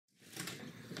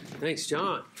Thanks,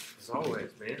 John. As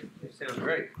always, man. You sound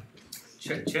great.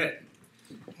 Check.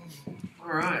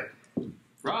 All right.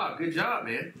 Rob, good job,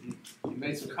 man. You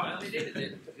made some coffee. Did it,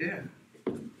 didn't it? Yeah.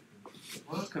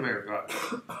 Welcome, everybody.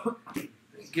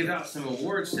 Let's give out some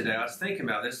awards today. I was thinking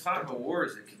about this. A lot of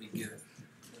awards that could be given.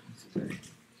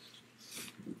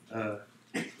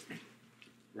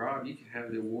 Rob, you can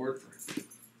have the award for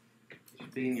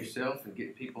being yourself and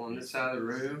getting people on this side of the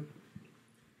room.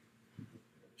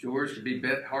 George, to be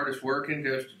hardest working,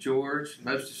 goes to George.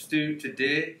 Most astute to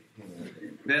Dick.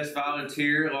 Best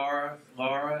volunteer, Laura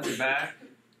in the back.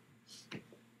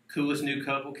 Coolest new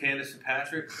couple, Candace and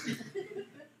Patrick.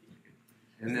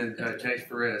 And then Chase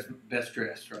Perez, best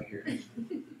dressed right here.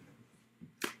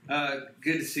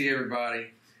 Good to see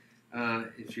everybody.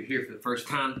 If you're here for the first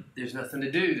time, there's nothing to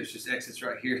do. There's just exits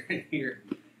right here and here.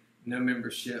 No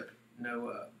membership,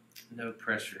 no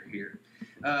pressure here.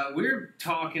 We're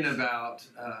talking about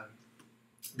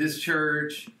this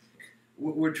church,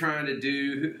 what we're trying to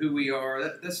do, who we are.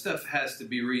 That stuff has to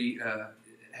be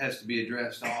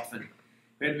addressed often.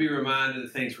 We have to be reminded of the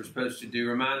things we're supposed to do,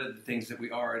 reminded of the things that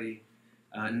we already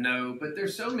know. But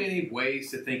there's so many ways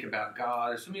to think about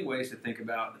God. There's so many ways to think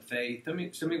about the faith.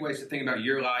 So many ways to think about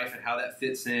your life and how that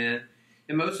fits in.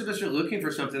 And most of us are looking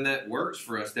for something that works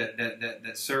for us,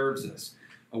 that serves us,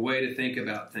 a way to think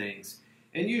about things.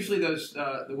 And usually those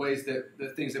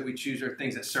the things that we choose are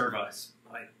things that serve us,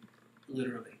 like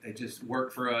literally. They just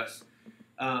work for us.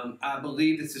 I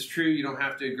believe this is true. You don't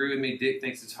have to agree with me. Dick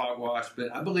thinks it's hogwash,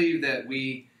 but I believe that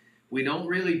we don't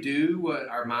really do what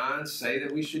our minds say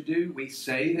that we should do. We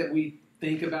say that we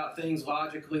think about things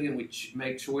logically and we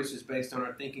make choices based on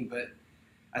our thinking, but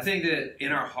I think that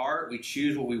in our heart we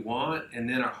choose what we want, and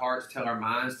then our hearts tell our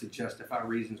minds to justify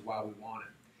reasons why we want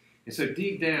it. And so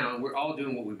deep down, we're all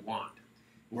doing what we want.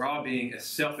 We're all being as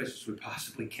selfish as we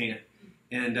possibly can.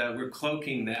 And we're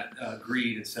cloaking that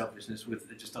greed and selfishness with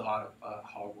just a lot of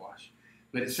hogwash.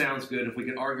 But it sounds good. If we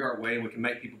can argue our way and we can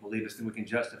make people believe us, then we can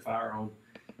justify our own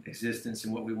existence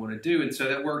and what we want to do. And so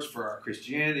that works for our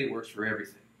Christianity. It works for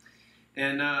everything.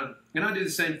 And I do the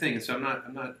same thing. And so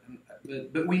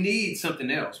but we need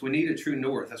something else. We need a true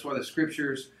north. That's why the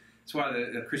scriptures, that's why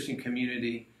the Christian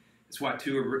community, that's why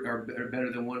two are better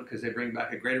than one, because they bring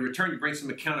back a greater return. You bring some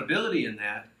accountability in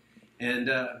that. And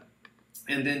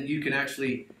then you can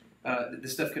actually,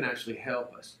 this stuff can actually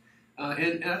help us.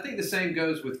 And I think the same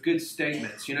goes with good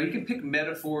statements. You know, you can pick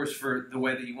metaphors for the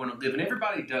way that you want to live, and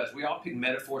everybody does. We all pick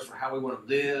metaphors for how we want to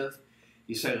live.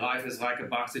 You say life is like a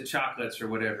box of chocolates or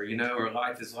whatever, you know, or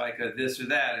life is like a this or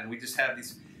that, and we just have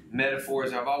these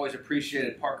metaphors. I've always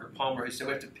appreciated Parker Palmer, who said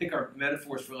we have to pick our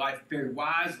metaphors for life very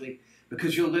wisely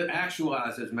because you'll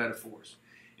actualize those metaphors.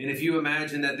 And if you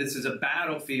imagine that this is a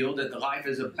battlefield, that the life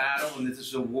is a battle and this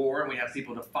is a war and we have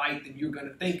people to fight, then you're going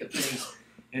to think of things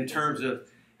in terms of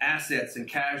assets and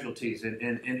casualties,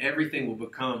 and everything will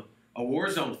become a war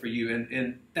zone for you.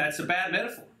 And that's a bad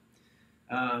metaphor.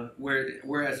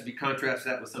 Whereas if you contrast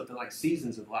that with something like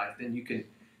seasons of life, then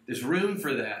there's room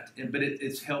for that, but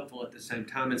it's helpful at the same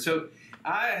time. And so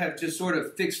I have just sort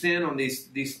of fixed in on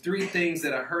these three things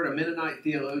that I heard a Mennonite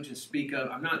theologian speak of.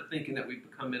 I'm not thinking that we've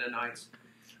become Mennonites.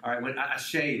 All right, when I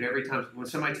shave every time. When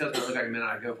somebody tells me I look like a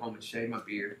Mennonite, I go home and shave my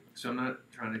beard. So I'm not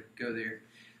trying to go there.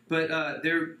 But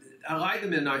I like the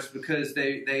Mennonites because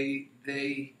they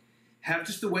have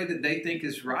just the way that they think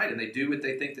is right, and they do what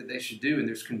they think that they should do, and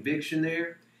there's conviction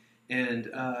there. And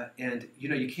you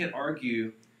know, you can't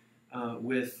argue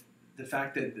with the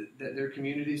fact that their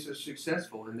communities are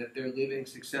successful and that they're living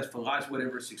successful lives,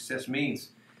 whatever success means.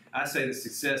 I say that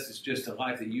success is just a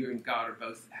life that you and God are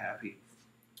both happy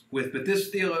with. But this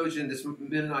theologian, this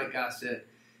Mennonite guy, said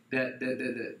that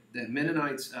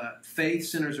Mennonites' faith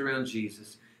centers around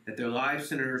Jesus, that their life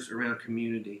centers around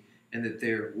community, and that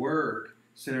their work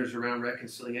centers around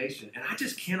reconciliation. And I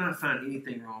just cannot find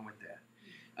anything wrong with that.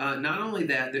 Not only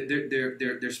that,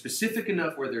 they're specific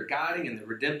enough where they're guiding and they're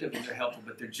redemptive and they're helpful,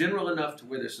 but they're general enough to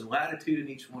where there's some latitude in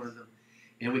each one of them,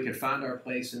 and we can find our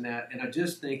place in that. And I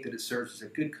just think that it serves as a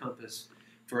good compass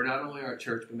for not only our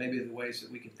church, but maybe the ways that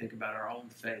we can think about our own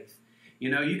faith. You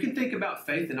know, you can think about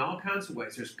faith in all kinds of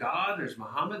ways. There's God, there's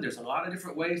Muhammad, there's a lot of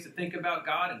different ways to think about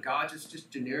God, and God is just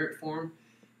generic form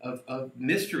of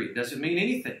mystery. It doesn't mean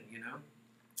anything, you know.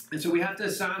 And so we have to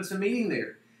assign some meaning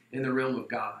there in the realm of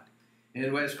God.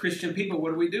 And as Christian people,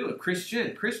 what do we do? A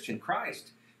Christian,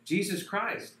 Christ, Jesus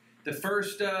Christ. The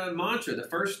first mantra, the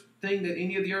first thing that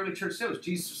any of the early church said was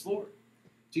Jesus is Lord.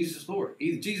 Jesus is Lord.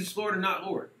 Either Jesus is Lord or not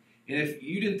Lord. And if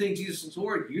you didn't think Jesus was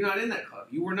Lord, you're not in that club.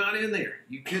 You were not in there.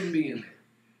 You couldn't be in there,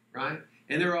 right?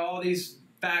 And there are all these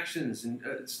factions and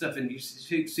stuff. And you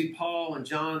see Paul and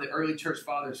John, the early church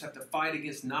fathers, have to fight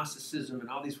against Gnosticism and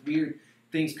all these weird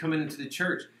things coming into the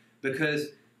church because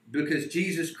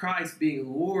Jesus Christ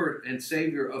being Lord and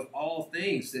Savior of all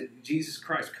things, that Jesus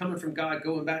Christ coming from God,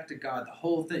 going back to God, the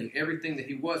whole thing, everything that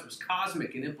he was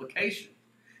cosmic in implication.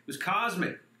 It was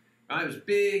cosmic, right? It was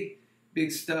big,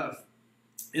 big stuff.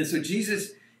 And so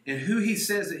Jesus and who he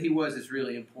says that he was is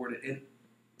really important. And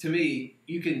to me,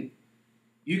 you can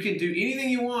do anything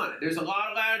you want. There's a lot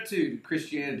of latitude in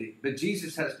Christianity, but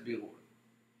Jesus has to be Lord.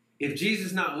 If Jesus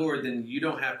is not Lord, then you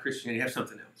don't have Christianity. You have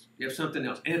something else. You have something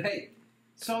else. And hey,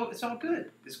 it's all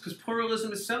good. It's because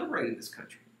pluralism is celebrated in this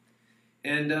country.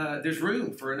 And there's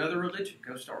room for another religion.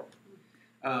 Go start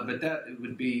one. But that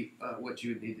would be what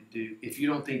you would need to do if you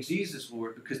don't think Jesus is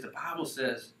Lord, because the Bible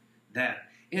says that.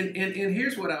 And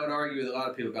here's what I would argue with a lot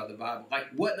of people about the Bible, like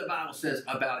what the Bible says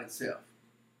about itself.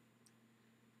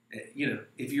 You know,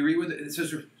 if you read what it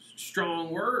says, strong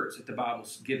words that the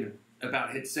Bible's given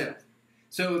about itself.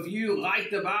 So if you like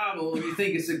the Bible and you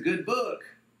think it's a good book,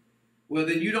 well,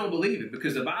 then you don't believe it,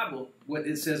 because the Bible, what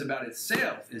it says about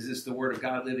itself is this: the Word of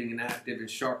God living and active and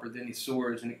sharper than any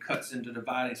swords, and it cuts into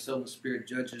dividing soul and spirit,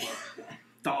 judges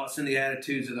thoughts and the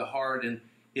attitudes of the heart, and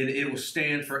it will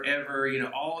stand forever. You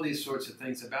know, all these sorts of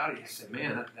things about it. You say,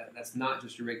 man, that's not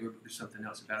just a regular book. There's something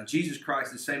else about it. Jesus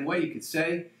Christ, the same way, you could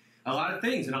say a lot of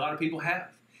things, and a lot of people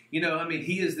have. You know, I mean,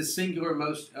 he is the singular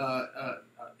most,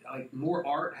 more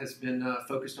art has been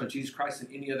focused on Jesus Christ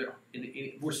than any other,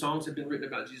 more songs have been written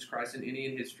about Jesus Christ than any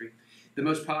in history. The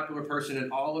most popular person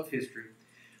in all of history.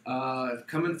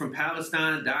 Coming from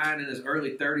Palestine, dying in his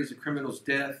early 30s, a criminal's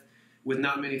death with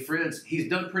not many friends. He's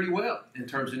done pretty well in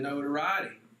terms of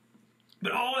notoriety.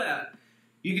 But all that,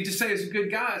 you could just say he's a good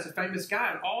guy, he's a famous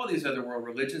guy, and all these other world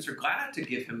religions are glad to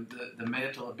give him the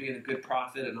mantle of being a good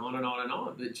prophet, and on and on and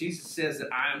on. But Jesus says that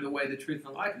I am the way, the truth,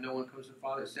 and the life, and no one comes to the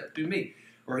Father except through me.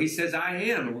 Or he says, I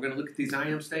am, and we're going to look at these I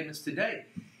am statements today.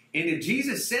 And if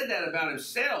Jesus said that about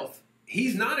himself,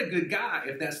 he's not a good guy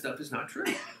if that stuff is not true.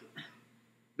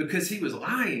 Because he was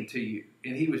lying to you,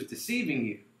 and he was deceiving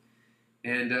you.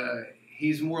 And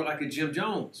he's more like a Jim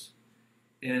Jones.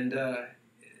 And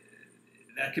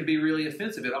that could be really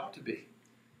offensive. It ought to be.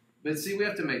 But see, we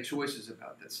have to make choices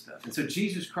about that stuff. And so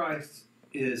Jesus Christ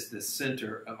is the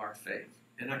center of our faith.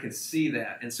 And I can see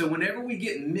that. And so whenever we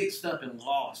get mixed up and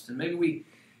lost, and maybe we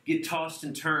get tossed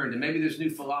and turned, and maybe there's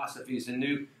new philosophies and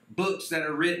new books that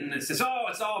are written that says, oh,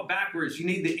 it's all backwards, you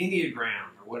need the Enneagram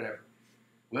or whatever.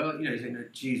 Well, you know, you say, no,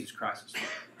 Jesus Christ is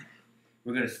Lord.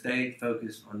 We're going to stay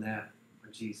focused on that,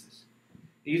 on Jesus.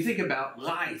 And you think about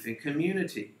life and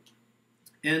community.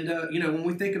 And, you know, when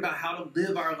we think about how to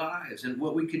live our lives and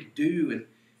what we could do and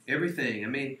everything, I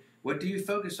mean, what do you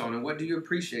focus on and what do you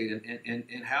appreciate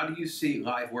and how do you see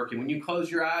life working? When you close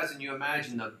your eyes and you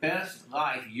imagine the best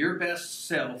life, your best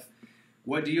self,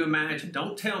 what do you imagine?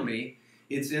 Don't tell me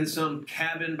it's in some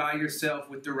cabin by yourself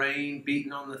with the rain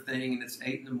beating on the thing and it's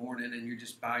 8 in the morning and you're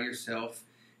just by yourself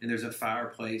and there's a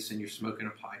fireplace and you're smoking a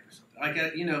pipe or something.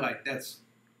 Like, you know, like that's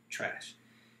trash.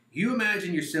 You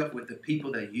imagine yourself with the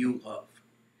people that you love.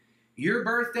 Your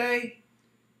birthday,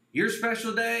 your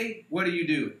special day, what do you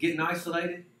do? Getting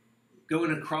isolated? Going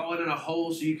and crawling in a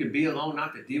hole so you can be alone,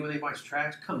 not to deal with anybody's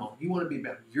trash? Come on, you want to be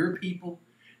about your people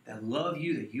that love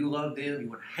you, that you love them. You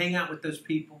want to hang out with those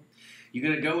people. You're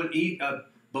going to go and eat a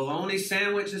bologna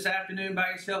sandwich this afternoon by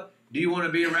yourself? Do you want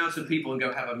to be around some people and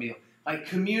go have a meal? Like,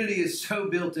 community is so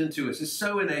built into us. It's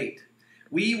so innate.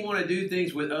 We want to do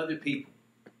things with other people.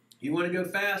 You want to go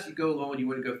fast, you go alone. You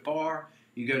want to go far,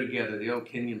 you go together. The old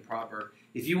Kenyan proverb.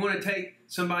 If you want to take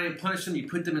somebody and punish them, you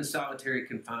put them in solitary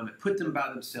confinement. Put them by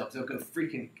themselves. They'll go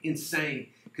freaking insane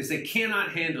because they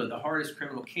cannot handle it. The hardest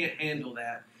criminal can't handle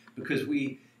that because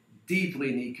we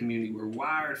deeply need community. We're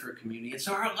wired for community. And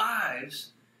so our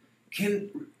lives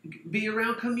can be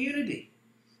around community.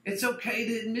 It's okay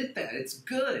to admit that. It's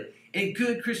good. And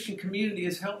good Christian community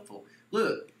is helpful.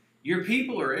 Look, your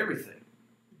people are everything.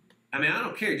 I mean, I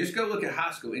don't care. Just go look at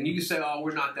high school. And you can say, oh,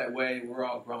 we're not that way. We're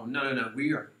all grown. No, no, no.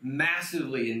 We are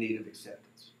massively in need of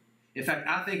acceptance. In fact,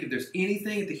 I think if there's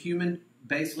anything at the human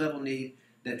base level need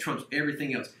that trumps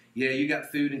everything else, yeah, you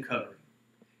got food and covering.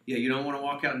 Yeah, you don't want to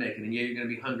walk out naked. And yeah, you're going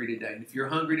to be hungry today. And if you're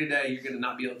hungry today, you're going to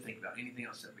not be able to think about anything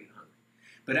else except being hungry.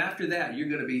 But after that, you're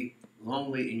going to be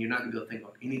lonely and you're not going to be able to think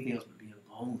about anything else but being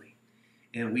lonely.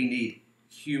 And we need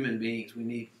human beings. We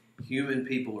need human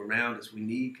people around us. We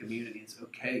need community. It's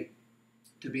okay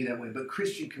to be that way. But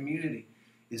Christian community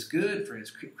is good,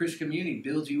 friends. Christian community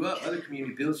builds you up. Other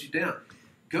community builds you down.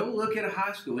 Go look at a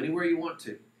high school anywhere you want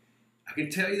to. I can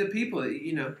tell you the people that,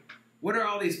 you know, what are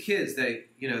all these kids? They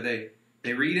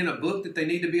They read in a book that they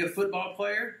need to be a football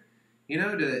player.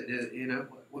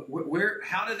 Where?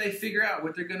 How do they figure out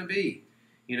what they're going to be?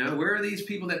 Where are these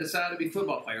people that decide to be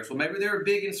football players? Well, maybe they're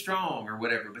big and strong or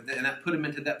whatever, but then that put them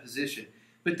into that position.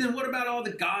 But then what about all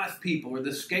the goth people or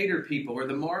the skater people or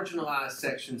the marginalized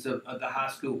sections of the high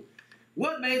school?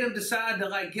 What made them decide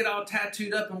to get all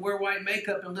tattooed up and wear white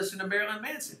makeup and listen to Marilyn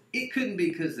Manson? It couldn't be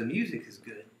because the music is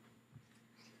good.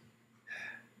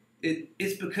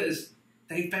 It's because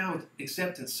they found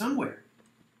acceptance somewhere.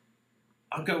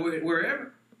 I'll go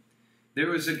wherever. There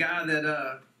was a guy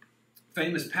that,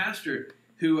 famous pastor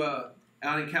who, out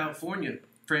in California,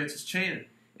 Francis Chan,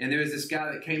 and there was this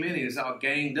guy that came in, he was all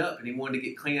ganged up, and he wanted to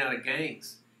get clean out of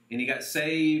gangs. And he got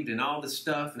saved and all this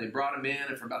stuff, and they brought him in,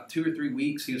 and for about 2 or 3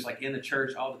 weeks, he was in the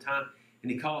church all the time.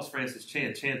 And he calls Francis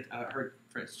Chan. I heard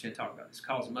Francis Chan talk about this. He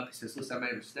calls him up. He says, listen, I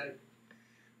made a mistake.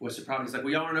 What's the problem? He's like,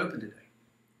 we aren't open today.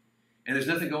 And there's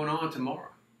nothing going on tomorrow.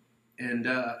 And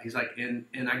he's like, and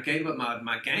I gave up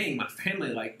my gang, my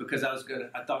family, because I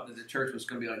thought that the church was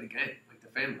going to be like the gang, like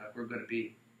the family, like we're going to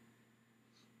be.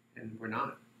 And we're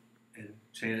not. And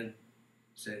Chan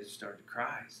started to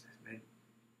cry. He says, man,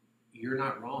 you're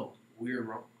not wrong. We're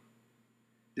wrong.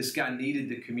 This guy needed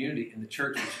the community, and the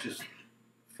church was just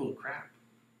full of crap.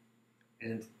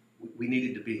 And we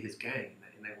needed to be his gang,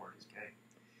 and they weren't his gang.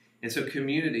 And so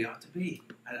community ought to be.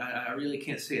 I really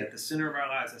can't see it. At the center of our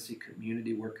lives, I see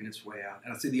community working its way out.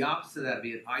 And I see the opposite of that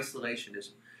being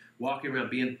isolationism, walking around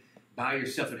being by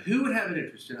yourself. And who would have an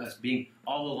interest in us being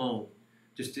all alone,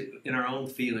 just in our own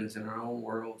feelings, in our own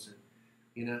worlds? And,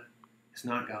 it's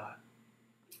not God.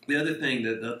 The other thing,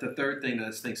 the third thing that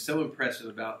I think is so impressive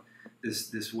about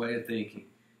this way of thinking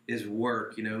is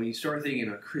work. When you start thinking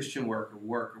about Christian work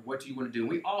or what do you want to do?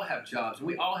 We all have jobs, and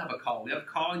we all have a call. We have a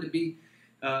calling to be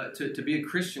a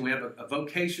Christian. We have a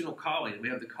vocational calling. We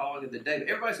have the calling of the day.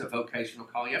 Everybody's a vocational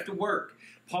calling. You have to work.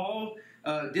 Paul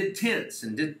did tents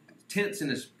in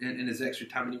his extra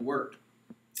time, and he worked.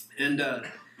 And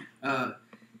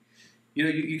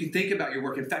you can think about your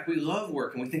work. In fact, we love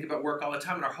work, and we think about work all the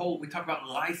time. We talk about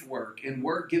life work, and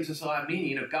work gives us a lot of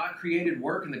meaning. God created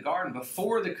work in the garden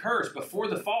before the curse, before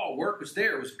the fall. Work was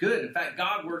there. It was good. In fact,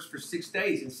 God works for 6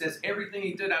 days and says everything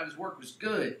he did out of his work was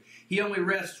good. He only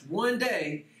rests 1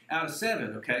 day out of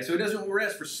 7, okay? So he doesn't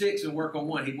rest for 6 and work on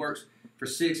 1. He works for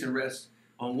 6 and rests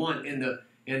on 1. And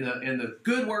the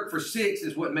good work for 6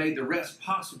 is what made the rest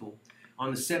possible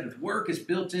on the 7th. Work is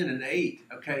built in an 8,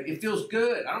 okay? It feels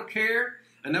good. I don't care.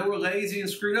 I know we're lazy and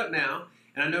screwed up now,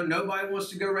 and I know nobody wants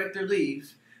to go rake their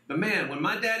leaves. But man, when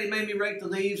my daddy made me rake the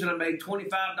leaves and I made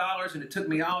 $25 and it took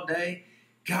me all day,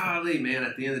 golly, man,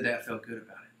 at the end of the day, I felt good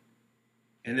about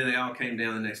it. And then they all came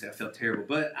down the next day. I felt terrible.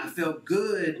 But I felt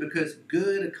good because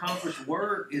good, accomplished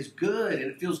work is good,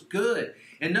 and it feels good.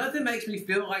 And nothing makes me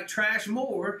feel like trash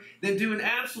more than doing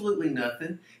absolutely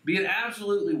nothing, being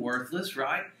absolutely worthless,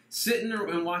 right? Sitting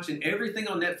and watching everything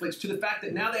on Netflix, to the fact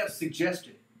that now they have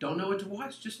suggested. Don't know what to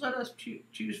watch? Just let us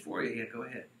choose for you. Yeah, go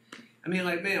ahead. I mean,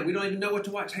 man, we don't even know what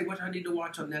to watch. Hey, what do I need to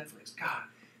watch on Netflix? God,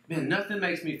 man, nothing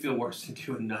makes me feel worse than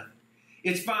doing nothing.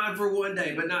 It's fine for 1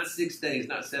 day, but not 6 days,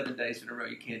 not 7 days in a row.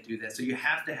 You can't do that. So you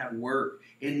have to have work.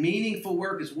 And meaningful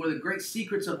work is one of the great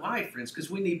secrets of life, friends, because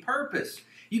we need purpose.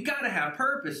 You've got to have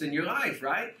purpose in your life,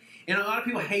 right? And a lot of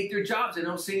people hate their jobs. They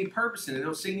don't see any purpose in it. They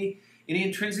don't see any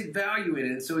intrinsic value in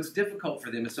it. And so it's difficult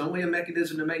for them. It's only a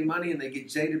mechanism to make money, and they get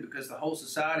jaded because the whole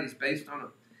society is based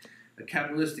on a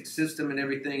capitalistic system and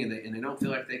everything, and they don't feel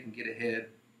like they can get ahead.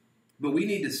 But we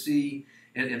need to see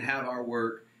and have our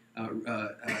work.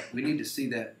 We need to see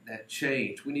that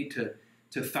change. We need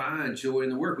to find joy in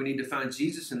the work. We need to find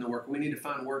Jesus in the work. We need to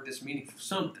find work that's meaningful,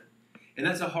 something. And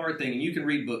that's a hard thing. And you can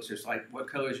read books. There's like What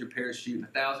Color Is Your Parachute?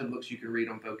 1,000 books you can read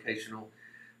on vocational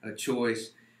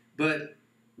choice. But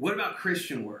what about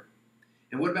Christian work?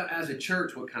 And what about as a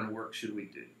church, what kind of work should we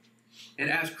do? And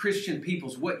as Christian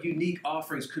peoples, what unique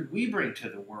offerings could we bring to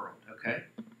the world, okay?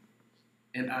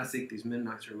 And I think these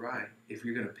Mennonites are right. If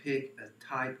you're going to pick a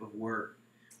type of work,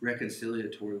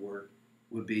 reconciliatory work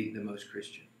would be the most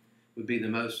Christian, would be the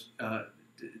most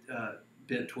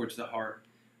bent towards the heart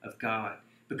of God.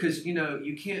 Because,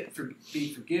 you can't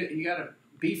be forgiven. You got to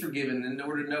be forgiven in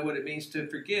order to know what it means to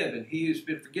forgive. And he who's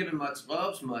been forgiven much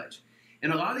loves much.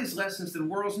 And a lot of these lessons the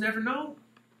world's never known.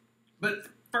 But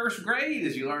first grade,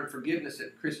 as you learn forgiveness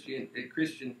at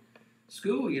Christian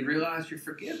school, you realize you're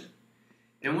forgiven.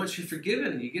 And once you're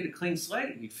forgiven, you get a clean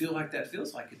slate, and you feel like that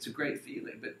feels like it's a great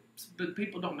feeling. But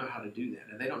people don't know how to do that,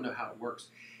 and they don't know how it works.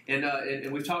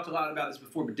 And we've talked a lot about this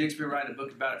before, but Dick's been writing a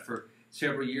book about it for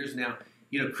several years now.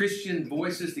 Christian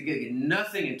voices to get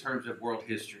nothing in terms of world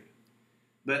history.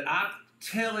 But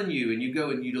telling you, and you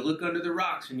go and you look under the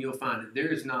rocks, and you'll find that there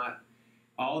is not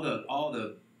all the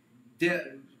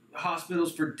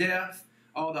hospitals for deaf,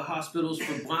 all the hospitals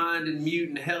for blind and mute,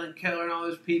 and Helen Keller and all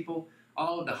those people.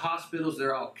 All of the hospitals,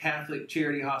 they're all Catholic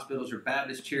charity hospitals or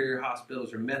Baptist charity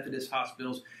hospitals or Methodist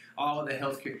hospitals. All of the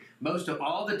healthcare, most of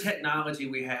all the technology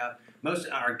we have, most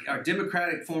of our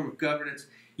democratic form of governance.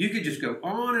 You could just go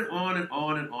on and on and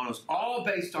on and on. It's all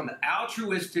based on the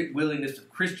altruistic willingness of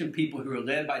Christian people who are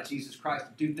led by Jesus Christ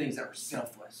to do things that were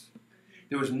selfless.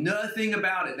 There was nothing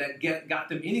about it that got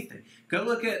them anything. Go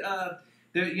look at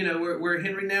where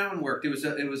Henry Nouwen worked. It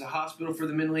was a hospital for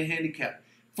the mentally handicapped.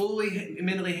 Fully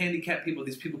mentally handicapped people.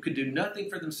 These people could do nothing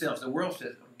for themselves. The world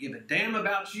says, "Don't give a damn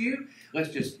about you. Let's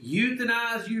just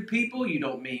euthanize you people. You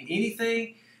don't mean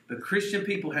anything." But Christian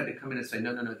people had to come in and say,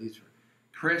 no, these are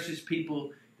precious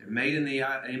people. They're made in the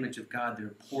image of God. They're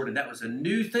important. That was a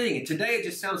new thing. And today it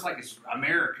just sounds like it's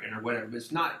American or whatever, but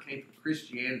it's not. It came from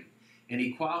Christianity. And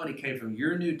equality came from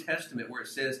your New Testament, where it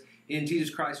says, in Jesus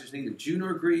Christ there's neither Jew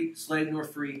nor Greek, slave nor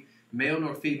free, male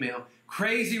nor female.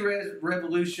 Crazy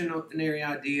revolutionary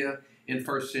idea in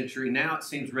first century. Now it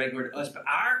seems regular to us, but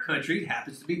our country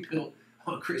happens to be built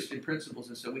on Christian principles,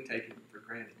 and so we take it for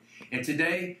granted. And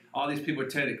today, all these people are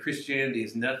telling you that Christianity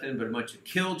is nothing but a bunch of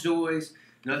killjoys,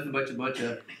 nothing but a bunch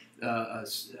of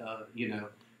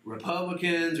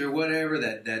Republicans or whatever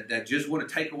that just want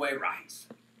to take away rights.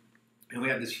 And we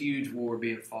have this huge war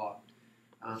being fought.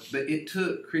 But it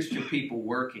took Christian people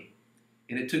working.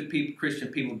 And it took Christian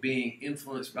people being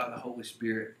influenced by the Holy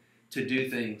Spirit to do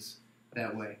things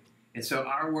that way. And so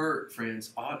our work,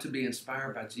 friends, ought to be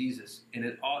inspired by Jesus. And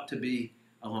it ought to be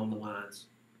along the lines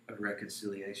of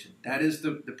reconciliation. That is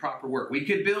the proper work. We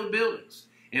could build buildings.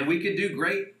 And we could do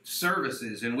great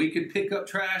services. And we could pick up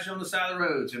trash on the side of the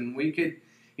roads. And we could,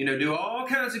 do all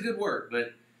kinds of good work.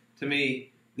 But to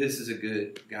me, this is a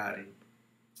good guiding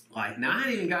light. Now, I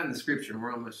haven't even gotten the scripture. And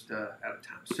we're almost out of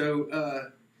time. So,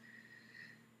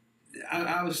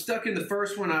 I was stuck in the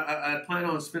first one. I plan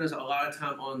on spending a lot of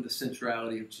time on the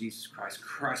centrality of Jesus Christ,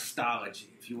 Christology,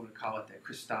 if you want to call it that,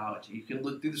 Christology. You can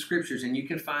look through the scriptures and you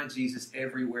can find Jesus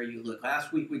everywhere you look.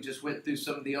 Last week we just went through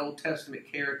some of the Old Testament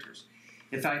characters.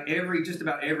 In fact, just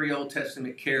about every Old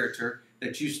Testament character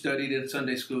that you studied in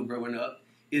Sunday school growing up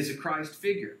is a Christ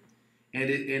figure.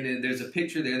 And there's a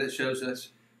picture there that shows us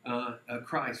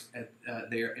Christ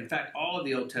there. In fact, all of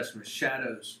the Old Testament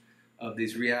shadows of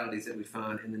these realities that we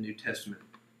find in the New Testament.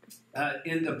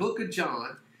 In the book of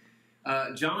John,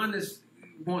 John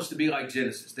wants to be like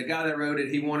Genesis. The guy that wrote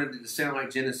it, he wanted it to sound like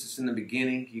Genesis in the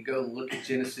beginning. You go and look at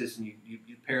Genesis and you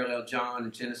parallel John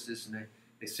and Genesis, and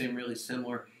they seem really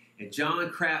similar. And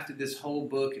John crafted this whole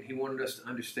book, and he wanted us to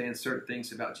understand certain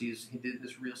things about Jesus. He did it in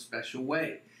this real special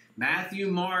way. Matthew,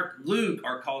 Mark, Luke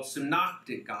are called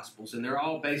synoptic gospels, and they're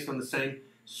all based on the same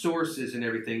sources and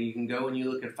everything. You can go and you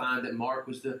look and find that Mark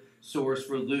was the source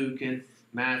for Luke and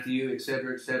Matthew,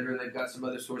 etc., and they've got some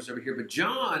other sources over here. But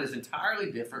John is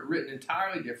entirely different, written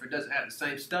entirely different, doesn't have the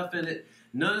same stuff in it,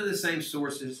 none of the same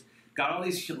sources, got all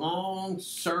these long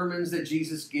sermons that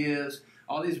Jesus gives,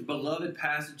 all these beloved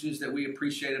passages that we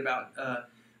appreciate about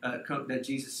that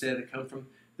Jesus said that come from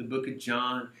the book of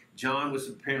John. John was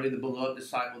apparently the beloved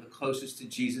disciple, the closest to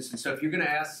Jesus. And so if you're going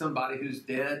to ask somebody who's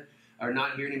dead or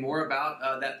not here anymore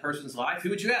about that person's life, who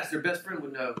would you ask? Their best friend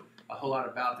would know a whole lot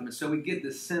about them. And so we get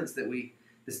this sense that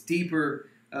this deeper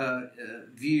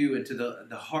view into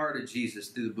the heart of Jesus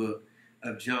through the book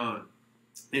of John.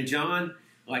 And John,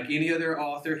 like any other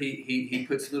author, he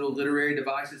puts little literary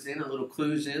devices in and little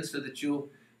clues in so that you'll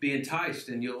be enticed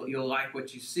and you'll like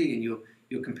what you see, and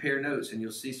you'll compare notes and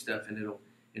you'll see stuff, and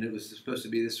it was supposed to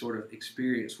be this sort of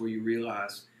experience where you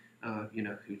realize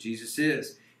who Jesus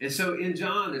is. And so in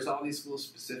John, there's all these little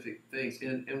specific things.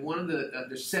 And one of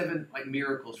there's 7 like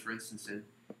miracles, for instance, in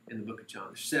the book of John.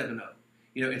 There's 7 of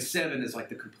them. And 7 is like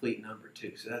the complete number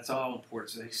too. So that's all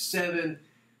important. So there's 7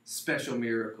 special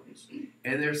miracles.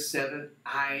 And there's 7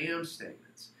 I am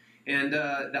statements. And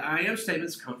the I am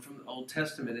statements come from the Old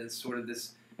Testament. And it's sort of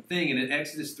this thing. And in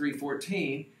Exodus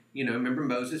 3:14, remember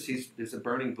Moses, there's a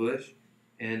burning bush.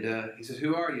 And he says,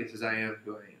 "Who are you?" He says, "I am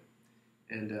who I am."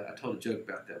 And I told a joke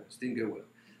about that once. Didn't go well.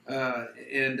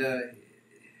 Anyway,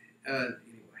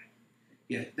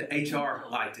 yeah, the HR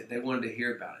liked it. They wanted to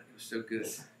hear about it. It was so good.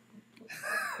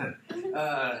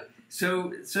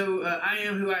 So I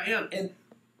am who I am. And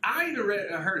I even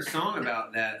heard a song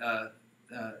about that.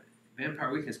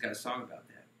 Vampire Weekend's got a song about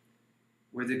that,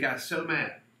 where the guy's so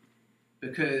mad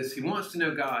because he wants to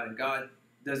know God, and God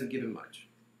doesn't give him much.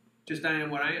 Just I am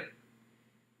what I am.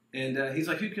 And he's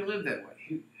like, who can live that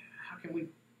way? How can we?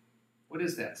 What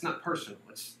is that? It's not personal.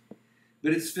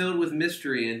 but it's filled with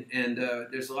mystery, and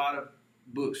there's a lot of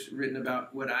books written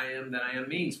about what I am, that I am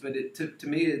means. But to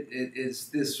me, it is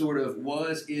this sort of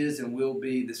was, is, and will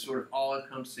be, this sort of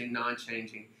all-encompassing,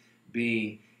 non-changing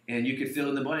being. And you could fill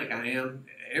in the blank. I am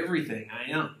everything.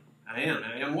 I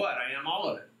am what? I am all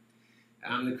of it.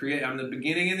 I'm the creator. I'm the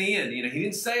beginning and the end. He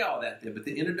didn't say all that there, but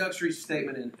the introductory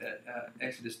statement in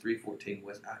Exodus 3:14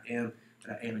 was, I am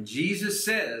what I am. And Jesus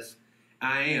says,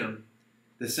 I am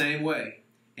the same way.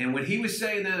 And when he was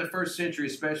saying that in the first century,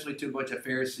 especially to a bunch of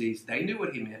Pharisees, they knew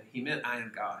what he meant. He meant, I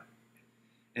am God.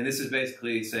 And this is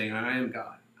basically saying, I am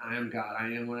God. I am God.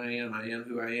 I am what I am. I am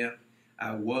who I am.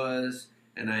 I was,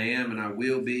 and I am, and I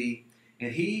will be.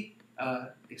 And he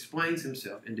explains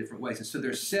himself in different ways. And so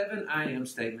there's 7 I am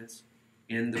statements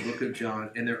in the book of John,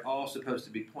 and they're all supposed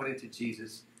to be pointing to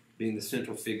Jesus being the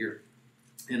central figure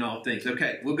in all things.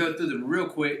 Okay, we'll go through them real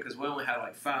quick because we only have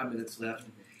like 5 minutes left,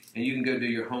 and you can go do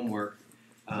your homework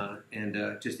and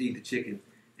just eat the chicken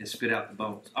and spit out the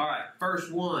bones. All right,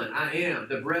 first one, I am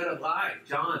the bread of life.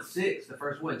 John 6, the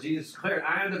first one, Jesus declared,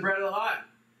 I am the bread of life.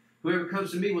 Whoever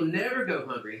comes to me will never go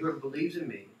hungry. Whoever believes in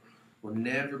me will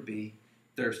never be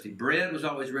thirsty. Bread was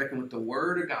always reckoned with the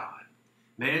word of God.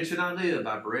 Man should not live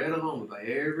by bread alone, but by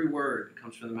every word that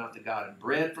comes from the mouth of God. And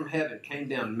bread from heaven came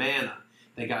down, manna.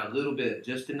 They got a little bit,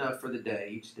 just enough for the day,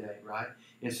 each day, right?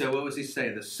 And so what was he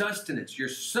saying? The sustenance, your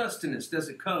sustenance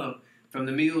doesn't come from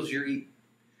the meals you're eating.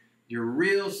 Your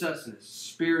real sustenance,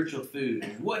 spiritual food.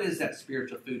 And what is that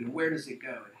spiritual food? And where does it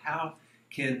go? And how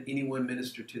can anyone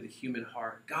minister to the human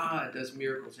heart? God does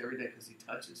miracles every day because he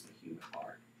touches the human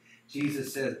heart.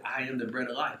 Jesus says, I am the bread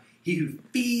of life. He who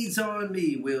feeds on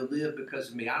me will live because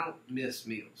of me. I don't miss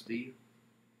meals, do you?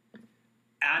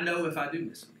 I know if I do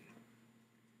miss a meal.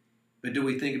 But do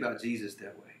we think about Jesus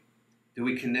that way? Do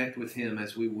we connect with him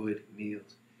as we would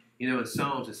meals? In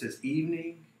Psalms it says,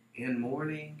 evening and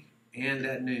morning and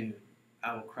at noon,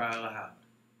 I will cry aloud.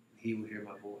 He will hear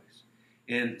my voice.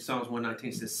 And Psalms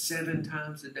 119 says, 7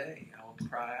 times a day I will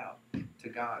cry out to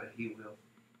God and he will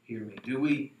hear me. Do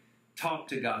we talk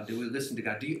to God? Do we listen to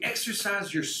God? Do you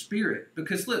exercise your spirit?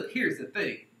 Because look, here's the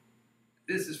thing.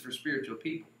 This is for spiritual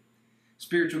people.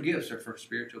 Spiritual gifts are for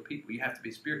spiritual people. You have to be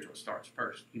spiritual. It starts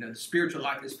first. The spiritual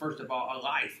life is first of all a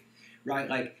life, right?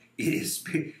 Like it is.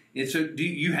 And so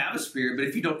you have a spirit, but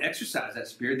if you don't exercise that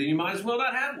spirit, then you might as well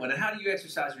not have one. And how do you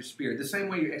exercise your spirit? The same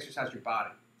way you exercise your body.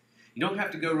 You don't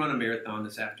have to go run a marathon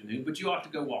this afternoon, but you ought to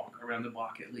go walk around the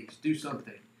block at least. Do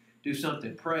something. Do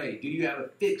something. Pray. Do you have a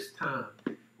fixed time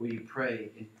where you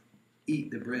pray and eat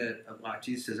the bread of life?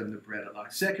 Jesus says, I'm the bread of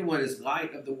life. Second one is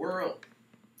light of the world.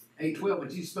 8:12, when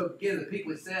Jesus spoke again, the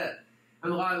people said, I'm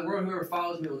the light of the world. Whoever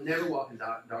follows me will never walk in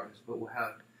darkness, but will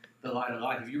have the light of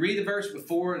life. If you read the verse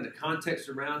before and the context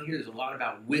around here, there's a lot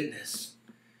about witness.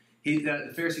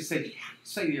 The Pharisees said, you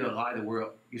say you're the light of the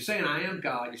world. You're saying I am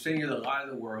God. You're saying you're the light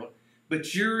of the world,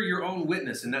 but you're your own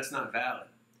witness, and that's not valid.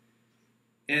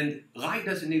 And light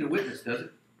doesn't need a witness, does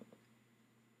it?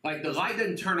 Like the light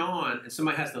doesn't turn on and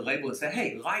somebody has to label it and say,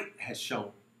 hey, light has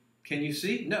shone. Can you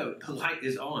see? No, the light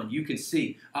is on. You can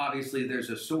see. Obviously,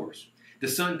 there's a source. The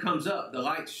sun comes up. The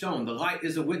light's shown. The light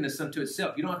is a witness unto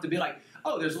itself. You don't have to be like,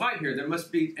 oh, there's light here. There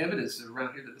must be evidence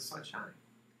around here that the sun's shining.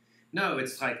 No,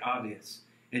 it's like obvious.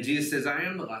 And Jesus says, I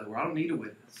am the light of the world. I don't need a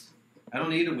witness. I don't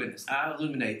need a witness. I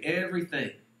illuminate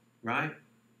everything, right?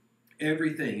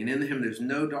 Everything. And in him, there's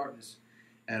no darkness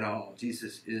at all.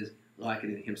 Jesus is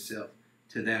likening himself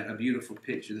to that. A beautiful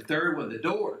picture. The third one, the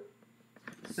door.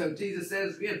 So Jesus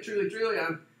says, yeah, truly, truly,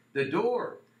 I'm the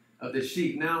door of the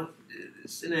sheep. Now,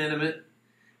 it's inanimate.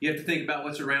 You have to think about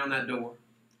what's around that door.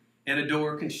 And a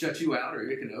door can shut you out, or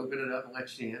it can open it up and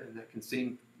let you in, and that can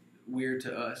seem weird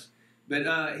to us.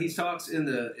 But he talks in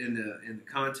the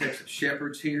context of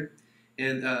shepherds here.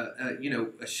 And,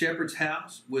 a shepherd's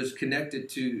house was connected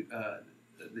to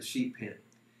the sheep pen.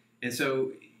 And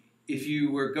so if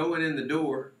you were going in the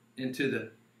door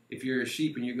if you're a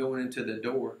sheep and you're going into the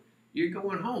door, you're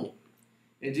going home.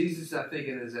 And Jesus, I think,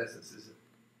 in his essence, is,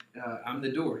 I'm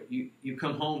the door. You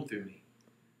come home through me.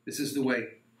 This is the way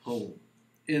home.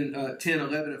 In 10,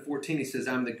 11, and 14, he says,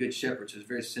 I'm the good shepherd. So it's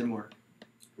very similar.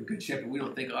 The good shepherd. We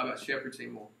don't think a lot about shepherds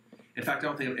anymore. In fact, I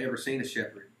don't think I've ever seen a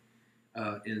shepherd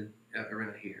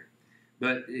around here.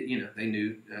 But, they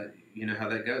knew, how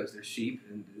that goes. They're sheep,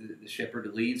 and the shepherd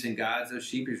leads and guides those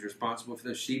sheep. He's responsible for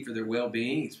those sheep, for their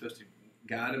well-being. He's supposed to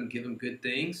guide them, give them good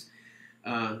things.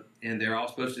 And they're all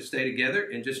supposed to stay together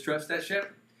and just trust that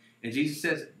shepherd. And Jesus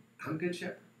says, I'm a good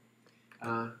shepherd.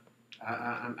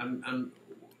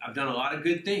 I've done a lot of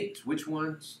good things. Which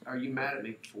ones are you mad at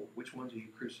me for? Which ones are you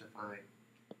crucifying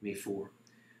me for?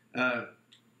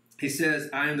 He says,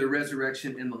 I am the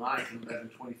resurrection and the life in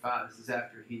 11:25. This is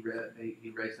after he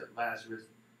raised up Lazarus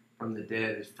from the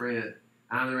dead, his friend.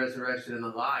 I am the resurrection and the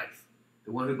life.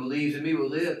 The one who believes in me will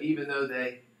live even though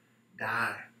they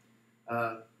die.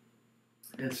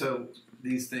 And so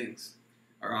these things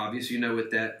are obvious. You know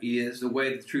what that is. The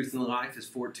way, the truth, and the life is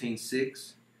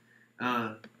 14:6.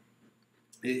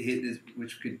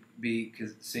 Which could be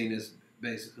seen as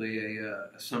basically a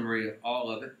summary of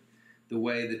all of it. The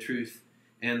way, the truth,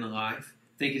 and the life.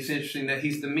 I think it's interesting that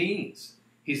he's the means.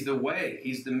 He's the way.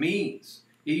 He's the means.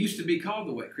 It used to be called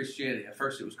the way, Christianity. At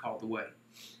first it was called the way.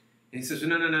 And he says,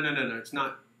 no. It's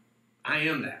not, I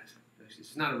am that.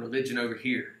 It's not a religion over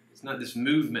here. It's not this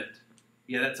movement.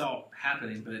 Yeah, that's all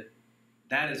happening, but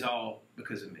that is all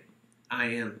because of me. I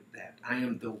am that. I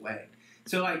am the way.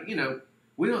 So,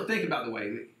 we don't think about the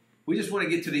way. We just want to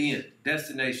get to the end,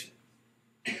 destination.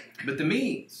 But the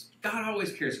means, God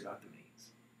always cares about the means.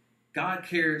 God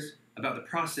cares about the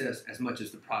process as much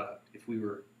as the product, if we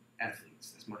were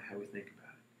athletes. That's how we think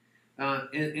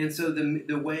about it. And so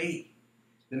the way,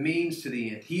 the means to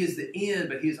the end. He is the end,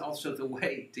 but he is also the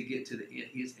way to get to the end.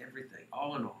 He is everything,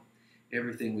 all in all,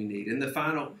 everything we need. And the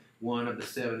final one of the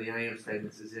 7, the I am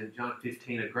statements, is in John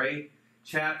 15, a great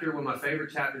chapter, one of my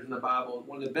favorite chapters in the Bible,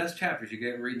 one of the best chapters you can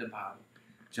ever read in the Bible.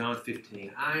 John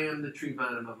 15, I am the true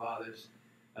vine, and my Father's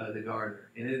the gardener.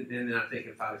 And then I think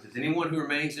in 5 it says, anyone who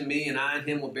remains in me and I in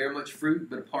him will bear much fruit,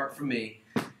 but apart from me,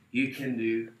 you can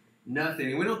do nothing.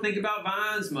 And we don't think about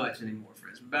vines much anymore,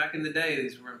 friends. But back in the day,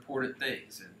 these were important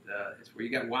things. And it's where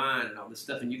you got wine and all this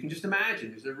stuff. And you can just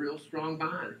imagine there's a real strong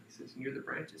vine. He says, and you're the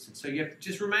branches. And so you have to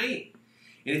just remain.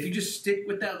 And if you just stick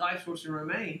with that life source and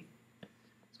remain,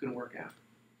 it's going to work out.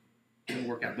 It's going to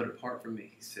work out. But apart from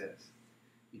me, he says,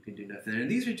 you can do nothing.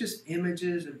 And these are just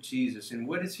images of Jesus. And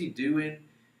what is he doing?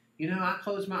 I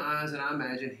close my eyes and I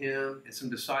imagine him and some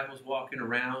disciples walking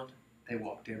around. They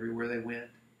walked everywhere they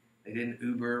went. They didn't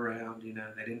Uber around,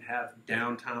 They didn't have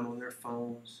downtime on their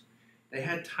phones. They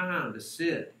had time to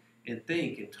sit and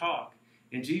think and talk.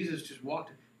 And Jesus just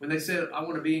walked. When they said, I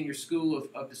want to be in your school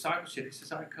of discipleship, he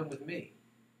says, all right, come with me.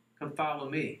 Come follow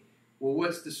me. Well,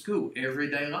 what's the school?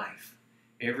 Everyday life.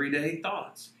 Everyday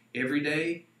thoughts.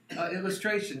 Everyday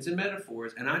illustrations and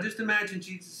metaphors. And I just imagine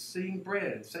Jesus seeing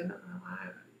bread and saying,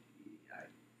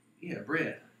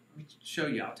 bread. Let me show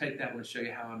you. I'll take that one and show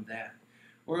you how I'm that.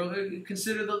 Or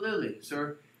consider the lilies.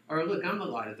 Or look, I'm the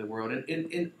light of the world.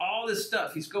 And all this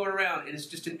stuff, he's going around, and it's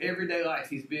just in everyday life.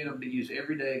 He's being able to use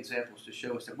everyday examples to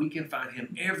show us that we can find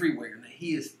him everywhere, and that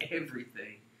he is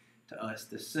everything to us,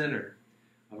 the center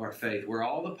of our faith, where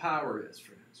all the power is,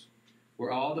 friends. Where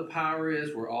all the power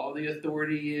is, where all the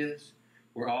authority is,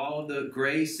 where all the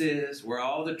grace is, where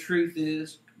all the truth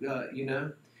is,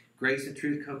 Grace and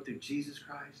truth come through Jesus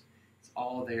Christ. It's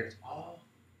all there. It's all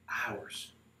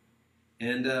ours.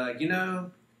 And,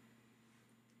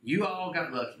 you all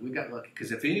got lucky. We got lucky.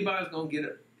 Because if anybody's going to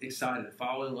get excited and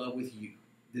fall in love with you,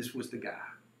 this was the guy.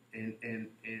 And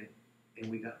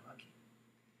we got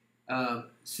lucky.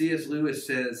 C.S. Lewis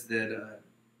says that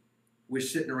we're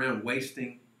sitting around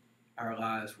wasting our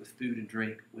lives with food and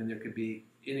drink when there could be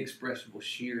inexpressible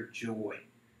sheer joy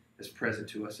that's present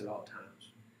to us at all times.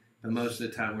 But most of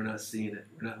the time we're not seeing it.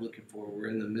 We're not looking for it. We're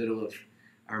in the middle of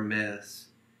our mess.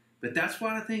 But that's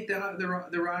why I think that the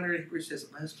writer in Hebrews says,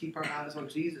 let's keep our eyes on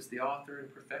Jesus, the author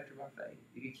and perfecter of our faith.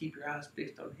 You can keep your eyes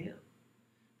fixed on him.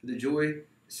 For the joy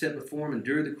set before him,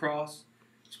 endured the cross,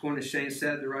 scorned the shame,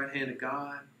 sat at the right hand of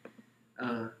God.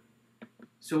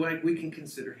 So we can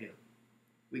consider him.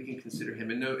 We can consider him.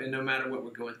 And no matter what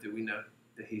we're going through, we know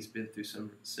that he's been through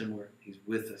some similar. He's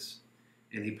with us,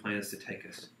 and he plans to take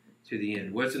us to the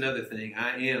end. What's another thing?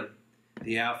 I am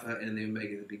the Alpha and the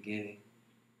Omega, the beginning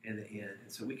and the end.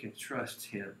 And so we can trust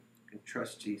him. We can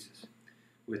trust Jesus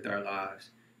with our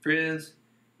lives. Friends,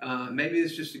 maybe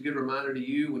it's just a good reminder to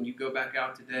you when you go back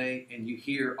out today and you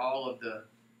hear all of the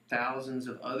thousands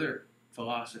of other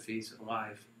philosophies of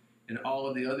life and all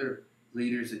of the other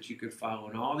leaders that you could follow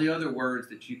and all the other words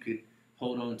that you could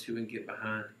hold on to and get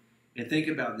behind. And think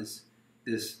about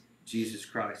this Jesus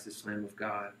Christ, this Lamb of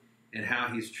God, and how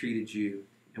he's treated you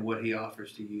and what he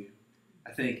offers to you.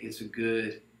 I think it's a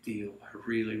good deal, a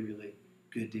really, really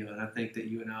good deal. And I think that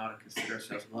you and I ought to consider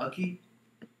ourselves lucky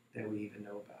that we even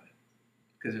know about it,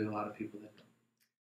 because there's a lot of people that don't.